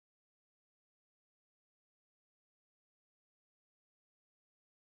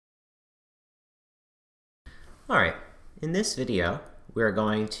Alright, in this video we're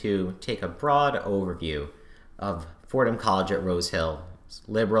going to take a broad overview of Fordham College at Rose Hill's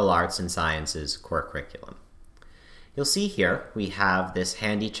Liberal Arts and Sciences core curriculum. You'll see here we have this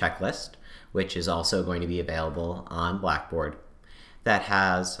handy checklist, which is also going to be available on Blackboard, that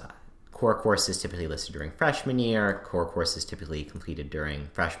has core courses typically listed during freshman year, core courses typically completed during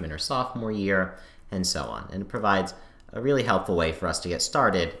freshman or sophomore year, and so on. And it provides a really helpful way for us to get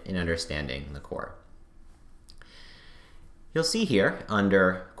started in understanding the core. You'll see here,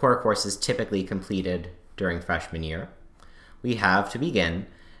 under core courses typically completed during freshman year, we have, to begin,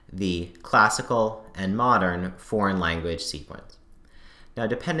 the classical and modern foreign language sequence. Now,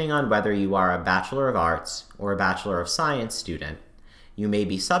 depending on whether you are a Bachelor of Arts or a Bachelor of Science student, you may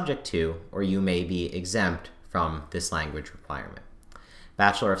be subject to or you may be exempt from this language requirement.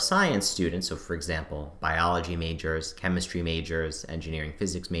 Bachelor of Science students, so for example, biology majors, chemistry majors, engineering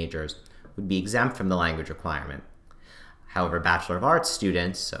physics majors, would be exempt from the language requirement. However, Bachelor of Arts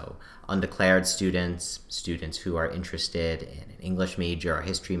students, so undeclared students, students who are interested in an English major or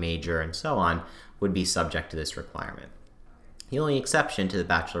history major and so on, would be subject to this requirement. The only exception to the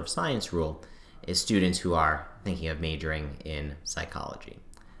Bachelor of Science rule is students who are thinking of majoring in psychology.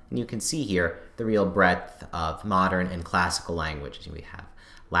 And you can see here the real breadth of modern and classical languages. We have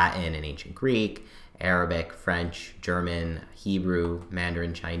Latin and ancient Greek, Arabic, French, German, Hebrew,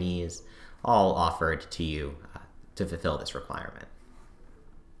 Mandarin Chinese, all offered to you to fulfill this requirement.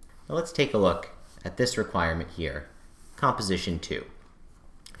 Now let's take a look at this requirement here, Composition 2.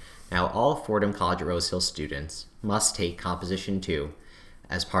 Now all Fordham College at Rose Hill students must take Composition 2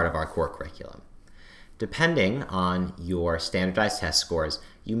 as part of our core curriculum. Depending on your standardized test scores,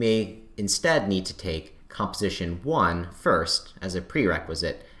 you may instead need to take Composition 1 first as a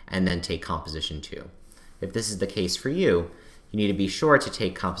prerequisite and then take Composition 2. If this is the case for you, you need to be sure to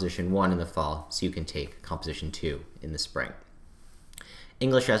take Composition 1 in the fall so you can take Composition 2 in the spring.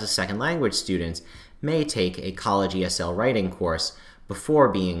 English as a second language students may take a college ESL writing course before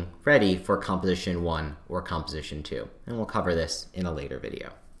being ready for Composition 1 or Composition 2, and we'll cover this in a later video.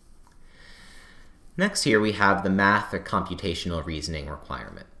 Next here we have the math or computational reasoning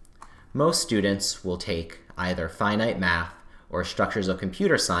requirement. Most students will take either finite math or structures of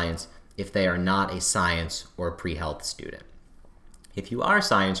computer science if they are not a science or pre-health student. If you are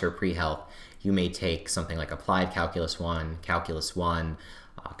science or pre-health, you may take something like Applied Calculus 1, Calculus 1,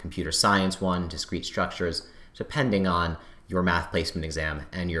 Computer Science 1, Discrete Structures, depending on your math placement exam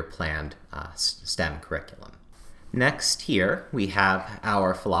and your planned STEM curriculum. Next here, we have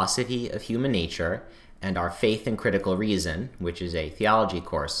our Philosophy of Human Nature and our Faith and Critical Reason, which is a theology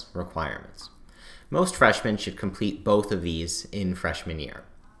course, requirements. Most freshmen should complete both of these in freshman year.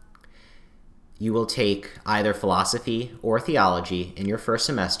 You will take either philosophy or theology in your first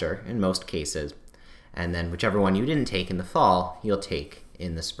semester in most cases, and then whichever one you didn't take in the fall, you'll take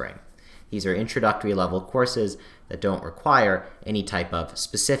in the spring. These are introductory level courses that don't require any type of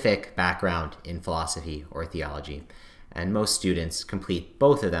specific background in philosophy or theology, and most students complete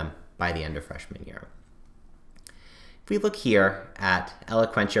both of them by the end of freshman year. If we look here at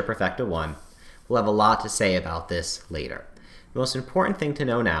Eloquentia Perfecta 1, we'll have a lot to say about this later. The most important thing to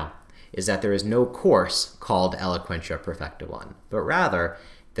know now is that there is no course called Eloquentia Perfecta 1, but rather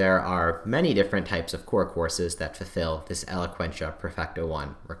there are many different types of core courses that fulfill this Eloquentia Perfecta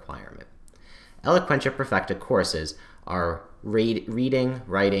 1 requirement. Eloquentia Perfecta courses are reading,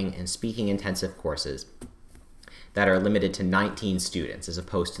 writing, and speaking intensive courses that are limited to 19 students as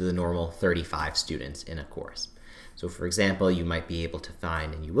opposed to the normal 35 students in a course. So for example, you might be able to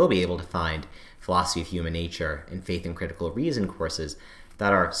find, and you will be able to find, Philosophy of Human Nature and Faith and Critical Reason courses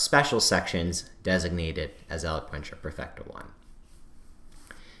that are special sections designated as Eloquentia Perfecta 1.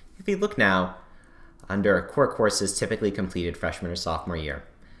 If we look now under core courses typically completed freshman or sophomore year,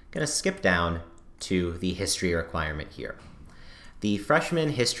 I'm going to skip down to the history requirement here. The freshman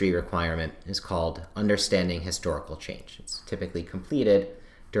history requirement is called Understanding Historical Change. It's typically completed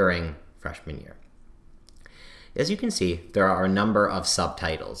during freshman year. As you can see, there are a number of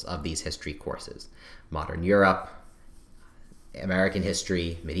subtitles of these history courses: Modern Europe, American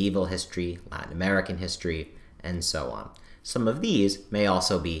history, medieval history, Latin American history, and so on. Some of these may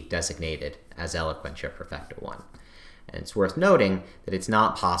also be designated as Eloquentia Perfecta 1. And it's worth noting that it's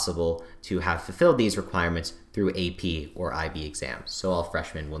not possible to have fulfilled these requirements through AP or IB exams, so all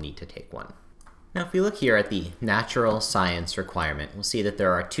freshmen will need to take one. Now if we look here at the natural science requirement, we'll see that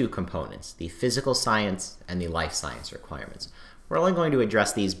there are two components, the physical science and the life science requirements. We're only going to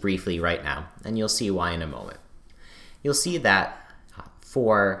address these briefly right now, and you'll see why in a moment. You'll see that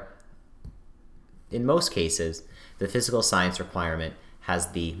in most cases, the physical science requirement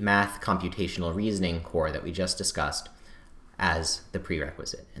has the math computational reasoning core that we just discussed as the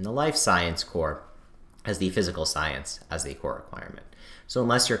prerequisite, and the life science core has the physical science as the core requirement. So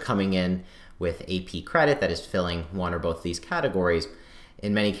unless you're coming in with AP credit that is filling one or both of these categories,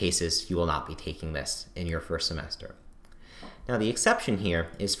 in many cases you will not be taking this in your first semester. Now the exception here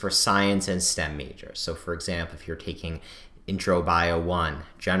is for science and STEM majors. So for example, if you're taking Intro Bio 1,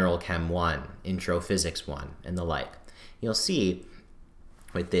 General Chem 1, Intro Physics 1, and the like, you'll see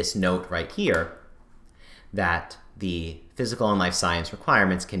with this note right here that the physical and life science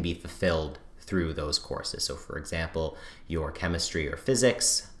requirements can be fulfilled through those courses. So for example, your chemistry or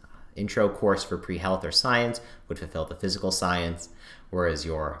physics intro course for pre-health or science would fulfill the physical science, whereas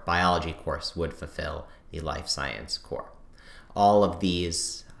your biology course would fulfill the life science core. All of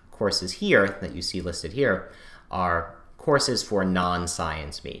these courses here that you see listed here are courses for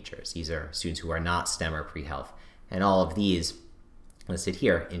non-science majors. These are students who are not STEM or pre-health, and all of these listed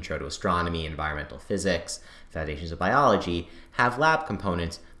here, Intro to Astronomy, Environmental Physics, Foundations of Biology, have lab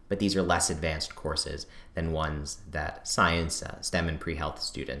components, but these are less advanced courses than ones that science, STEM, and pre-health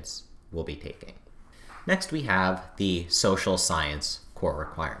students will be taking. Next, we have the social science core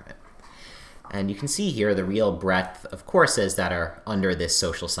requirement. And you can see here the real breadth of courses that are under this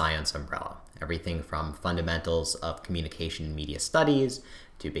social science umbrella. Everything from fundamentals of communication and media studies,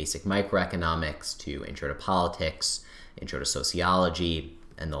 to basic microeconomics, to intro to politics, intro to sociology,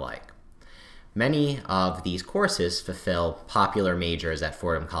 and the like. Many of these courses fulfill popular majors at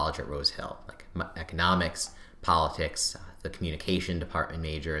Fordham College at Rose Hill, like economics, politics, the communication department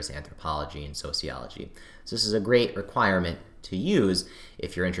majors, anthropology, and sociology. So this is a great requirement to use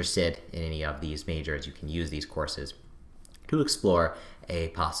if you're interested in any of these majors. You can use these courses to explore a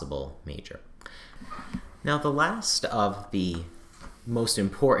possible major. Now, the last of the most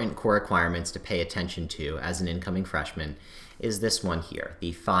important core requirements to pay attention to as an incoming freshman is this one here,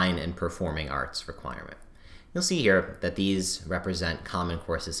 the Fine and Performing Arts requirement. You'll see here that these represent common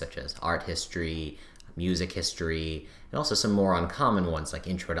courses such as art history, music history, and also some more uncommon ones like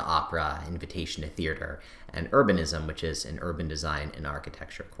Intro to Opera, Invitation to Theater, and Urbanism, which is an urban design and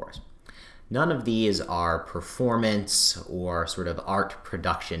architecture course. None of these are performance or sort of art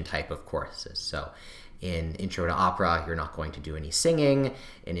production type of courses. So in Intro to Opera, you're not going to do any singing.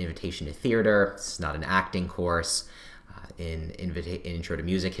 In Invitation to Theater, it's not an acting course. In Intro to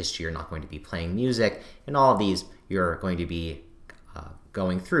Music History, you're not going to be playing music. In all of these, you're going to be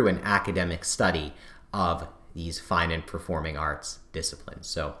going through an academic study of these fine and performing arts disciplines.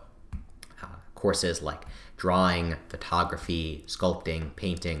 So courses like drawing, photography, sculpting,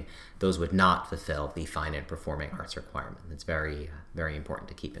 painting, those would not fulfill the fine and performing arts requirement. It's very, very important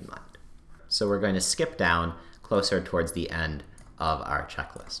to keep in mind. So we're going to skip down closer towards the end of our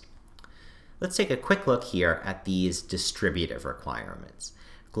checklist. Let's take a quick look here at these distributive requirements,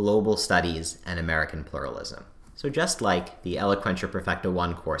 global studies and American pluralism. So just like the Eloquentia Perfecta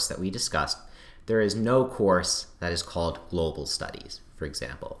 1 course that we discussed, there is no course that is called global studies, for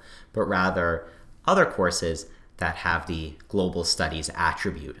example, but rather other courses that have the global studies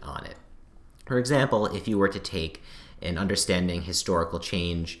attribute on it. For example, if you were to take an Understanding Historical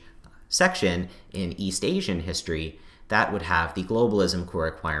Change section in East Asian history, that would have the globalism core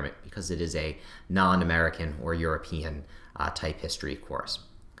requirement because it is a non-American or European type history course.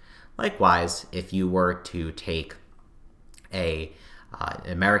 Likewise, if you were to take an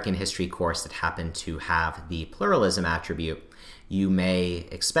American history course that happened to have the pluralism attribute, you may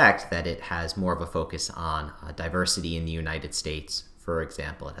expect that it has more of a focus on diversity in the United States, for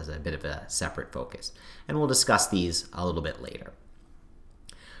example. It has a bit of a separate focus. And we'll discuss these a little bit later.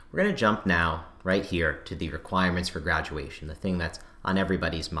 We're going to jump now right here to the requirements for graduation, the thing that's on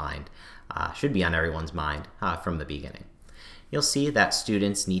everybody's mind, should be on everyone's mind from the beginning. You'll see that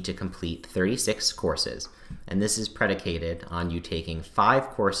students need to complete 36 courses, and this is predicated on you taking 5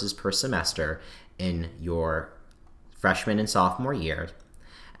 courses per semester in your freshman and sophomore years,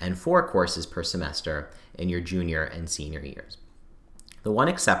 and 4 courses per semester in your junior and senior years. The one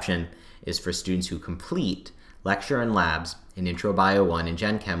exception is for students who complete lecture and labs in Intro Bio 1 and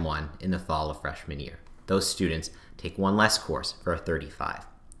Gen Chem 1 in the fall of freshman year. Those students take one less course for 35.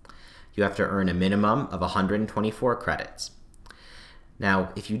 You have to earn a minimum of 124 credits.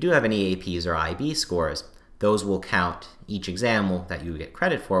 Now, if you do have any APs or IB scores, those will count, each exam that you get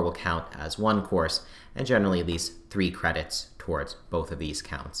credit for will count as one course, and generally at least 3 credits towards both of these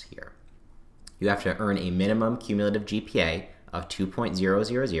counts here. You have to earn a minimum cumulative GPA of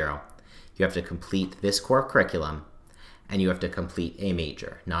 2.000. You have to complete this core curriculum, and you have to complete a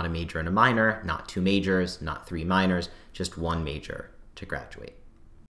major, not a major and a minor, not 2 majors, not 3 minors, just 1 major to graduate.